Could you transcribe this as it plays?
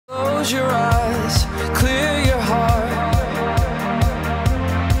Close your eyes, clear your heart.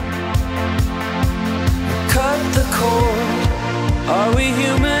 Cut the cord. Are we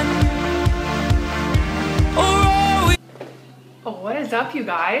human? Or are we? What is up, you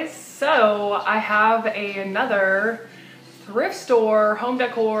guys? So I have another thrift store, home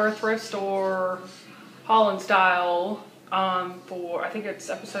decor thrift store, Holland style, for I think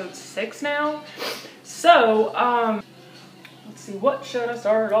it's episode 6 now. So let's see, what should I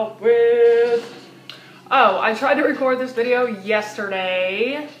start off with? Oh, I tried to record this video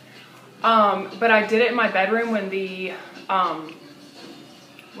yesterday, but I did it in my bedroom when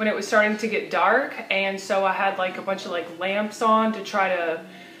it was starting to get dark, and so I had like a bunch of like lamps on to try to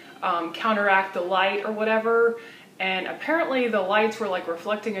counteract the light or whatever. And apparently the lights were like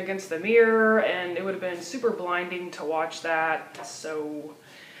reflecting against the mirror, and it would have been super blinding to watch that. So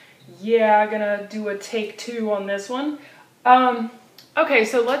yeah, gonna do a take 2 on this one. Okay,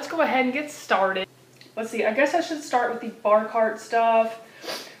 so let's go ahead and get started. Let's see, I guess I should start with the bar cart stuff.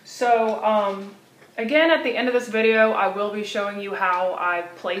 So again, at the end of this video, I will be showing you how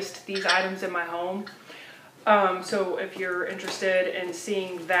I've placed these items in my home. So if you're interested in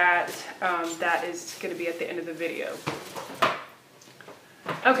seeing that, that is going to be at the end of the video.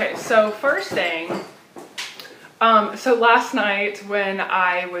 Okay, so first thing, so last night when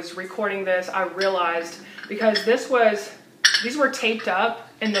I was recording this, I realized, because these were taped up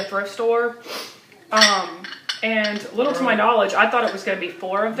in the thrift store, and little to my knowledge, I thought it was going to be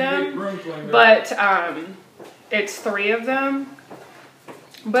 4 of them, but it's 3 of them,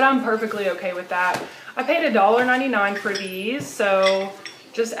 but I'm perfectly okay with that. I paid $1.99 for these, so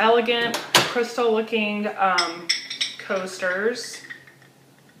just elegant, crystal looking coasters.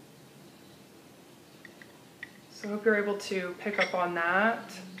 So I hope you're able to pick up on that.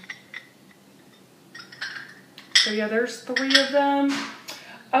 So yeah, there's 3 of them.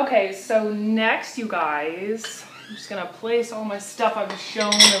 Okay, so next, you guys, I'm just gonna place all my stuff I've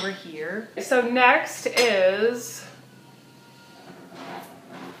shown over here. So next is,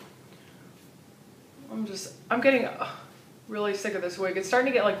 I'm getting really sick of this wig. It's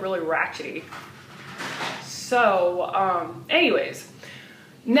starting to get like really ratchety. So, anyways,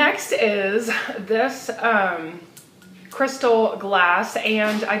 next is this crystal glass,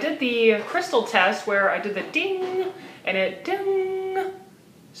 and I did the crystal test where I did the ding and it ding.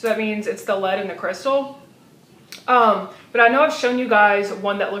 So that means it's the lead in the crystal. But I know I've shown you guys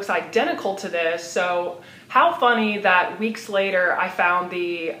one that looks identical to this. So how funny that weeks later I found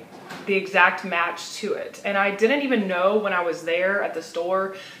the exact match to it. And I didn't even know when I was there at the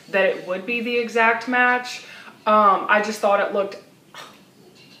store that it would be the exact match. I just thought it looked,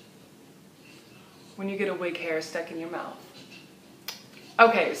 when you get a wig hair stuck in your mouth.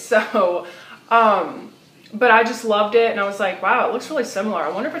 Okay, so, but I just loved it, and I was like, wow, it looks really similar. I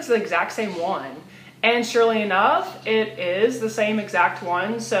wonder if it's the exact same one. And surely enough, it is the same exact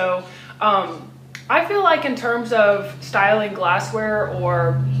one. So I feel like in terms of styling glassware,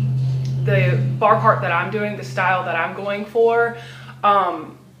 or the bar cart that I'm doing, the style that I'm going for,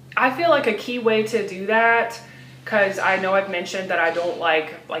 I feel like a key way to do that, because I know I've mentioned that I don't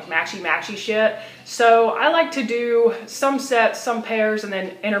like matchy shit. So I like to do some sets, some pairs, and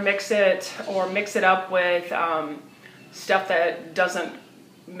then intermix it or mix it up with stuff that doesn't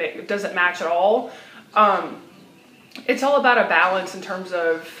match at all. It's all about a balance in terms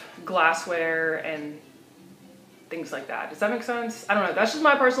of glassware and things like that. Does that make sense? I don't know. That's just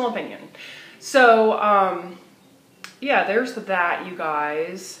my personal opinion. So, yeah, there's that, you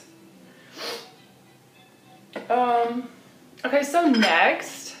guys. Okay, so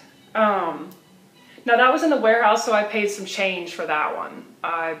next, now that was in the warehouse, so I paid some change for that one.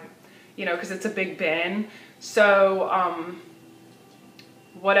 You know, because it's a big bin. So,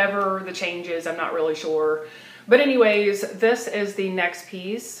 whatever the change is, I'm not really sure. But anyways, this is the next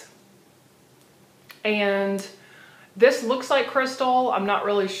piece. And this looks like crystal. I'm not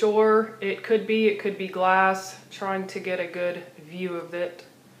really sure. It could be glass. Trying to get a good view of it.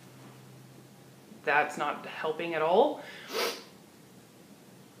 That's not helping at all.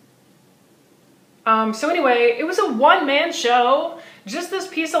 So anyway, it was a one-man show, just this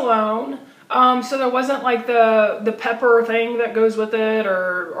piece alone. So there wasn't like the pepper thing that goes with it,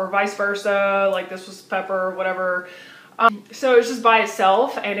 or vice versa, like this was pepper or whatever. So it was just by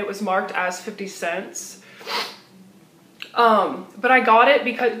itself, and it was marked as 50 cents. But I got it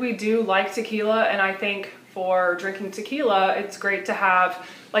because we do like tequila, and I think for drinking tequila, it's great to have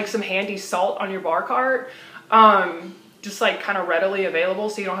like some handy salt on your bar cart. Just like kind of readily available,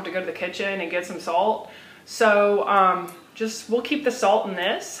 so you don't have to go to the kitchen and get some salt. So we'll keep the salt in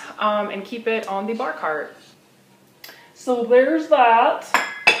this and keep it on the bar cart. So there's that.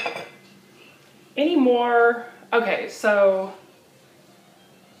 any more. Okay, so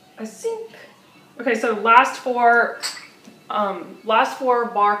I think, okay, so last four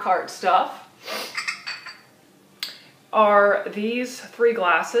bar cart stuff are these 3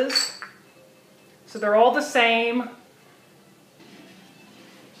 glasses. So they're all the same.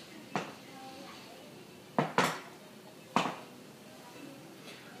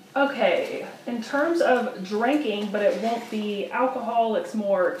 Okay, in terms of drinking, but it won't be alcohol, it's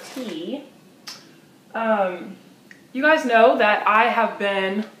more tea. You guys know that I have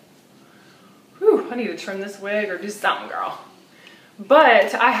been, I need to trim this wig or do something, girl.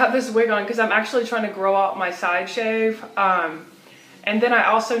 But I have this wig on because I'm actually trying to grow out my side shave. And then I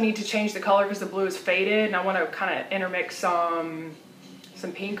also need to change the color because the blue is faded, and I want to kind of intermix some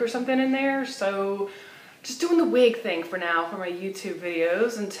pink or something in there. So just doing the wig thing for now for my YouTube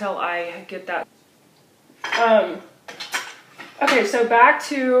videos until I get that. Okay, so back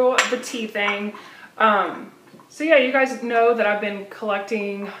to the tea thing. So yeah, you guys know that I've been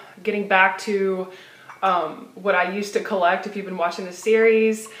collecting, getting back to what I used to collect if you've been watching the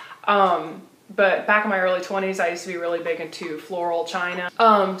series. But back in my early 20s, I used to be really big into floral china.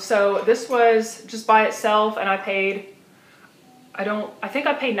 So this was just by itself, and I paid, I think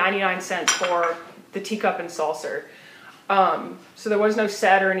I paid 99 cents for the teacup and saucer. So there was no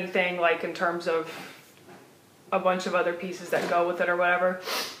set or anything like in terms of a bunch of other pieces that go with it or whatever.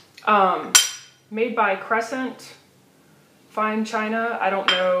 Made by Crescent Fine China. I don't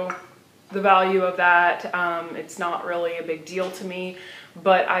know the value of that. It's not really a big deal to me,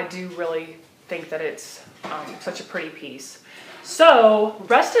 but I do really think that it's such a pretty piece. So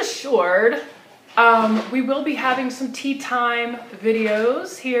rest assured, we will be having some tea time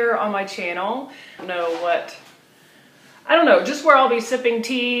videos here on my channel. I don't know, just where I'll be sipping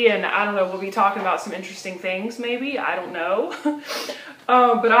tea, and I don't know, we'll be talking about some interesting things maybe, I don't know.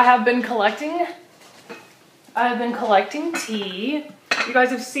 But I have been collecting tea. You guys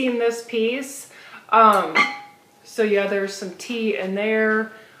have seen this piece. So yeah, there's some tea in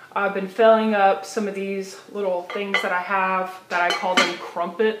there. I've been filling up some of these little things that I have that I call them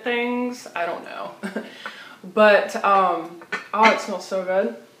crumpet things. I don't know. But, oh, it smells so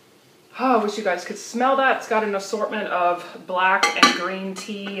good. Oh, I wish you guys could smell that. It's got an assortment of black and green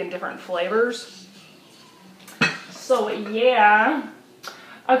tea in different flavors. So yeah.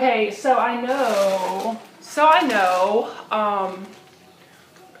 Okay, so I know,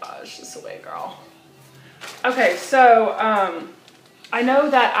 gosh, this away, girl. Okay, so, I know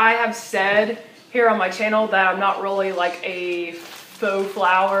that I have said here on my channel that I'm not really like a faux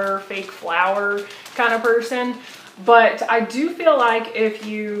flower, fake flower kind of person, but I do feel like if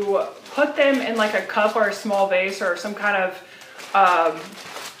you put them in like a cup or a small vase or some kind of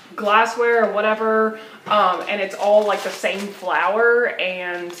glassware or whatever, and it's all like the same flower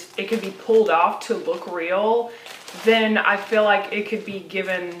and it can be pulled off to look real, then I feel like it could be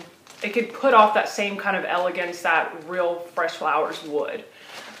given, it could put off that same kind of elegance that real fresh flowers would.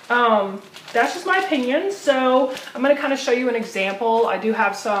 That's just my opinion. So I'm going to kind of show you an example. I do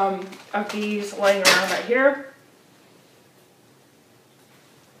have some of these laying around right here.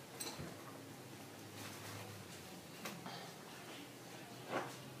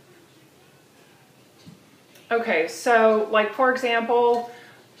 Okay, so like for example,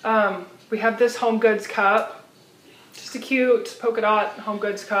 we have this Home Goods cup. Just a cute polka dot Home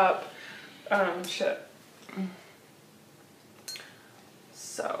Goods cup.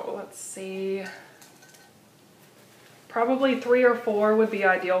 So let's see. Probably 3 or 4 would be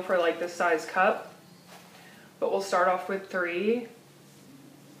ideal for like this size cup. But we'll start off with 3.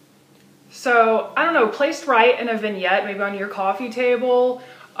 So, I don't know, placed right in a vignette, maybe on your coffee table.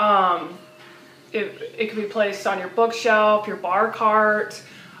 It could be placed on your bookshelf, your bar cart,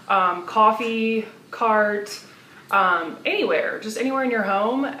 coffee cart, anywhere, just anywhere in your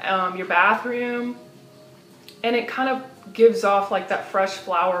home, your bathroom. And it kind of gives off like that fresh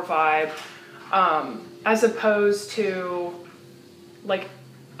flower vibe, as opposed to like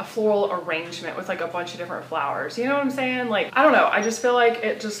a floral arrangement with like a bunch of different flowers. You know what I'm saying? Like, I don't know. I just feel like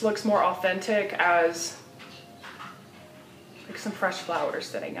it just looks more authentic as like some fresh flowers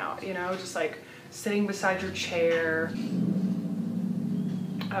sitting out, you know, just like sitting beside your chair.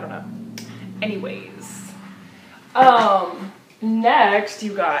 I don't know. Anyways, next,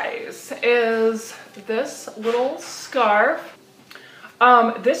 you guys, is this little scarf.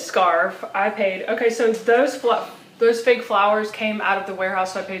 This scarf I paid, okay, so those fake flowers came out of the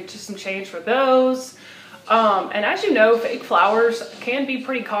warehouse, so I paid just some change for those. And as you know, fake flowers can be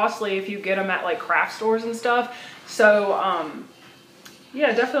pretty costly if you get them at like craft stores and stuff. So,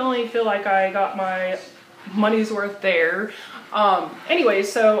 yeah, definitely feel like I got my money's worth there. Anyway,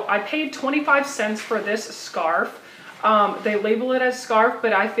 so I paid 25 cents for this scarf. They label it as scarf,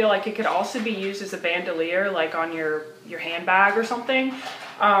 but I feel like it could also be used as a bandolier, like on your handbag or something.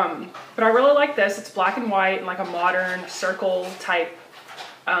 But I really like this. It's black and white and like a modern circle type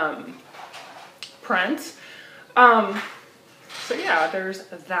print. So yeah, there's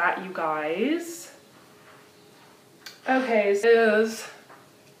that, you guys. Okay, so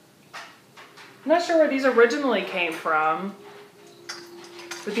I'm not sure where these originally came from,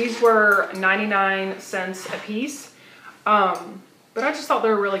 but these were 99 cents a piece. But I just thought they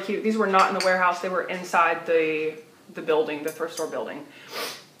were really cute. These were not in the warehouse. They were inside the building, the thrift store building.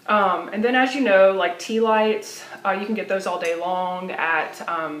 And then, as you know, like tea lights, you can get those all day long at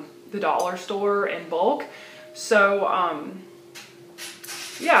the dollar store in bulk. So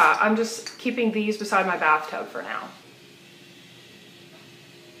yeah, I'm just keeping these beside my bathtub for now.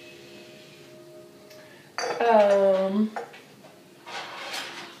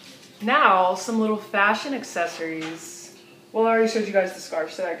 Now some little fashion accessories. Well, I already showed you guys the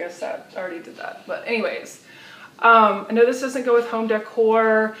scarf, so I guess that I already did that. But anyways, I know this doesn't go with home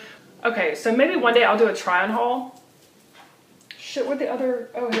decor. Okay, so maybe one day I'll do a try on haul. Shit, what the other,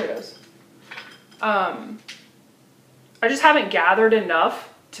 oh, here it is. I just haven't gathered enough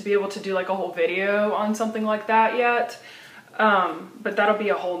to be able to do like a whole video on something like that yet. But that'll be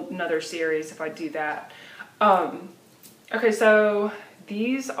a whole nother series if I do that. Okay, so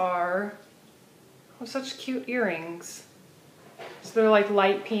these are such cute earrings. So they're like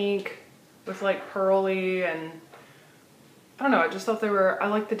light pink with like pearly, and I don't know, I just thought they were, I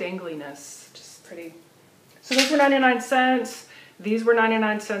like the dangliness, just pretty. So those were 99 cents. These were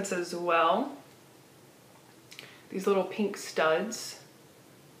 99 cents as well. These little pink studs.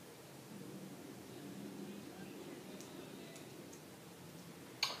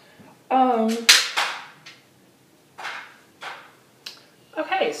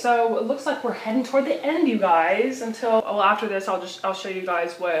 Okay, so it looks like we're heading toward the end, you guys, until, well, after this, I'll show you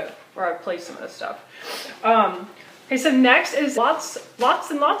guys where I've placed some of this stuff. Okay, so next is lots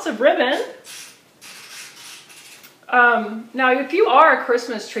and lots of ribbon. Now, if you are a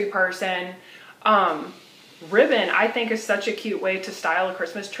Christmas tree person, ribbon, I think, is such a cute way to style a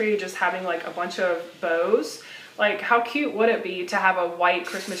Christmas tree, just having like a bunch of bows. Like, how cute would it be to have a white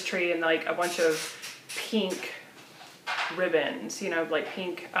Christmas tree and like a bunch of pink ribbons, you know, like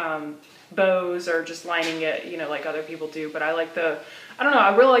pink bows, or just lining it, you know, like other people do. But I like I don't know,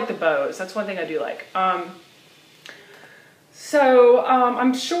 I really like the bows. That's one thing I do like. So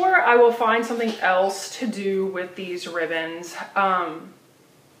I'm sure I will find something else to do with these ribbons.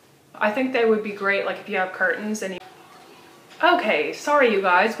 I think they would be great, like if you have curtains and okay, sorry you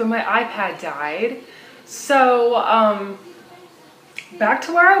guys, but my iPad died. So back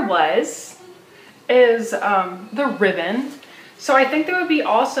to where I was is the ribbon. So I think they would be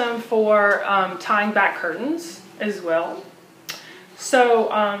awesome for tying back curtains as well. So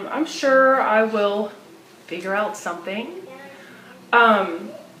I'm sure I will figure out something.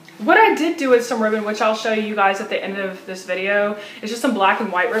 What I did do with some ribbon, which I'll show you guys at the end of this video, is just some black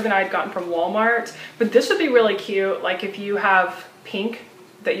and white ribbon I had gotten from Walmart. But this would be really cute, like if you have pink,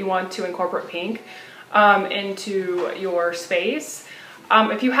 that you want to incorporate pink into your space.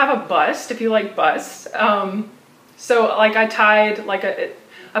 If you have a bust, if you like busts, so like I tied like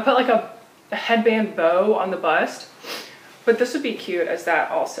I put like a headband bow on the bust, but this would be cute as that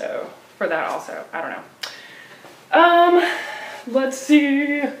also, for that also, I don't know. Let's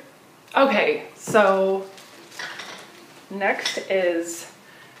see. Okay, so next is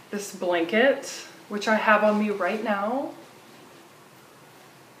this blanket, which I have on me right now.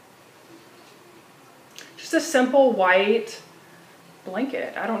 Just a simple white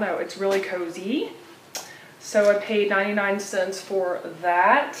blanket. I don't know, it's really cozy. So I paid 99 cents for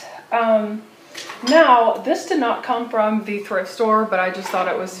that. Now, this did not come from the thrift store, but I just thought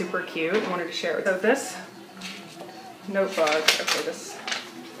it was super cute and wanted to share it. So this notebook, okay, this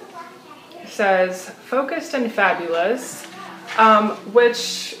says focused and fabulous,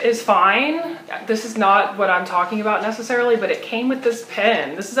 which is fine. This is not what I'm talking about necessarily, but it came with this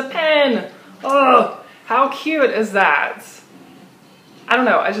pen. This is a pen. Oh, how cute is that? I don't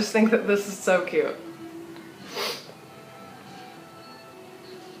know, I just think that this is so cute.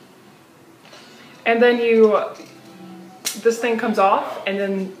 And then this thing comes off and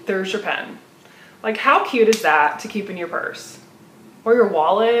then there's your pen. Like, how cute is that to keep in your purse? Or your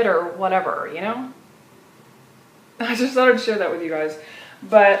wallet or whatever, you know? I just thought I'd share that with you guys.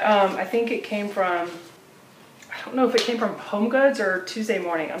 But I think it came from, I don't know if it came from Home Goods or Tuesday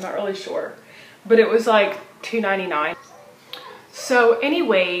Morning. I'm not really sure. But it was like $2.99. So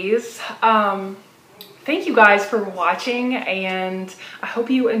anyways, thank you guys for watching, and I hope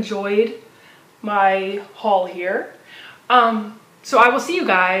you enjoyed my haul here. So I will see you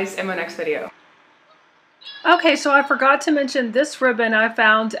guys in my next video. Okay, so I forgot to mention this ribbon I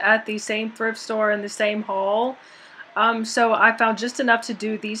found at the same thrift store in the same haul. So I found just enough to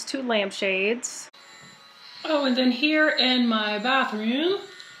do these 2 lampshades. Oh, and then here in my bathroom,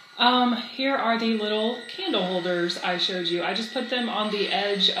 here are the little candle holders I showed you. I just put them on the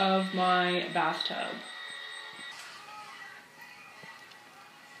edge of my bathtub.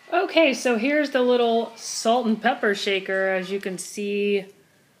 Okay, so here's the little salt and pepper shaker, as you can see.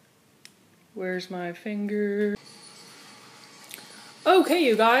 Where's my finger? Okay,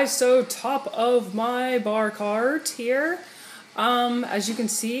 you guys, so top of my bar cart here. As you can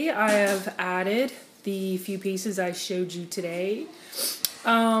see, I have added the few pieces I showed you today.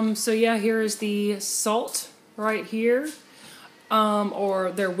 So yeah, here is the salt right here.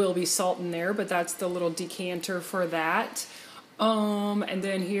 Or there will be salt in there, but that's the little decanter for that. And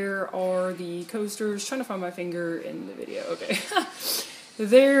then here are the coasters. Trying to find my finger in the video. Okay.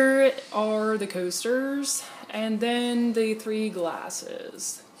 There are the coasters, and then the 3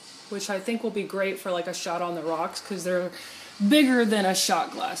 glasses, which I think will be great for like a shot on the rocks because they're bigger than a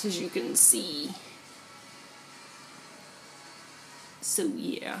shot glass, as you can see. So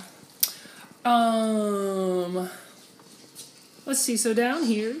yeah. Let's see. So down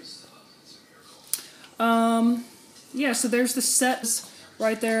here. Yeah, so there's the sets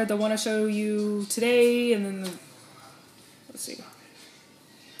right there, the one I show you today, and then let's see.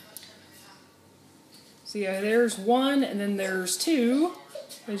 So yeah, there's 1, and then there's 2,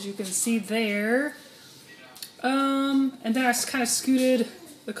 as you can see there. And then I kind of scooted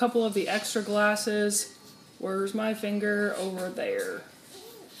a couple of the extra glasses. Where's my finger? Over there.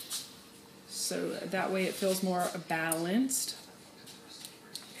 So that way it feels more balanced.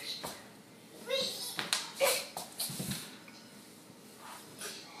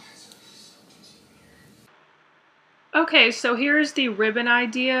 Okay, so here's the ribbon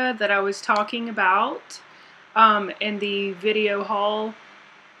idea that I was talking about in the video haul.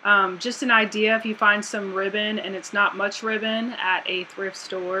 Just an idea if you find some ribbon and it's not much ribbon at a thrift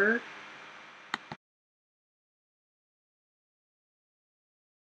store.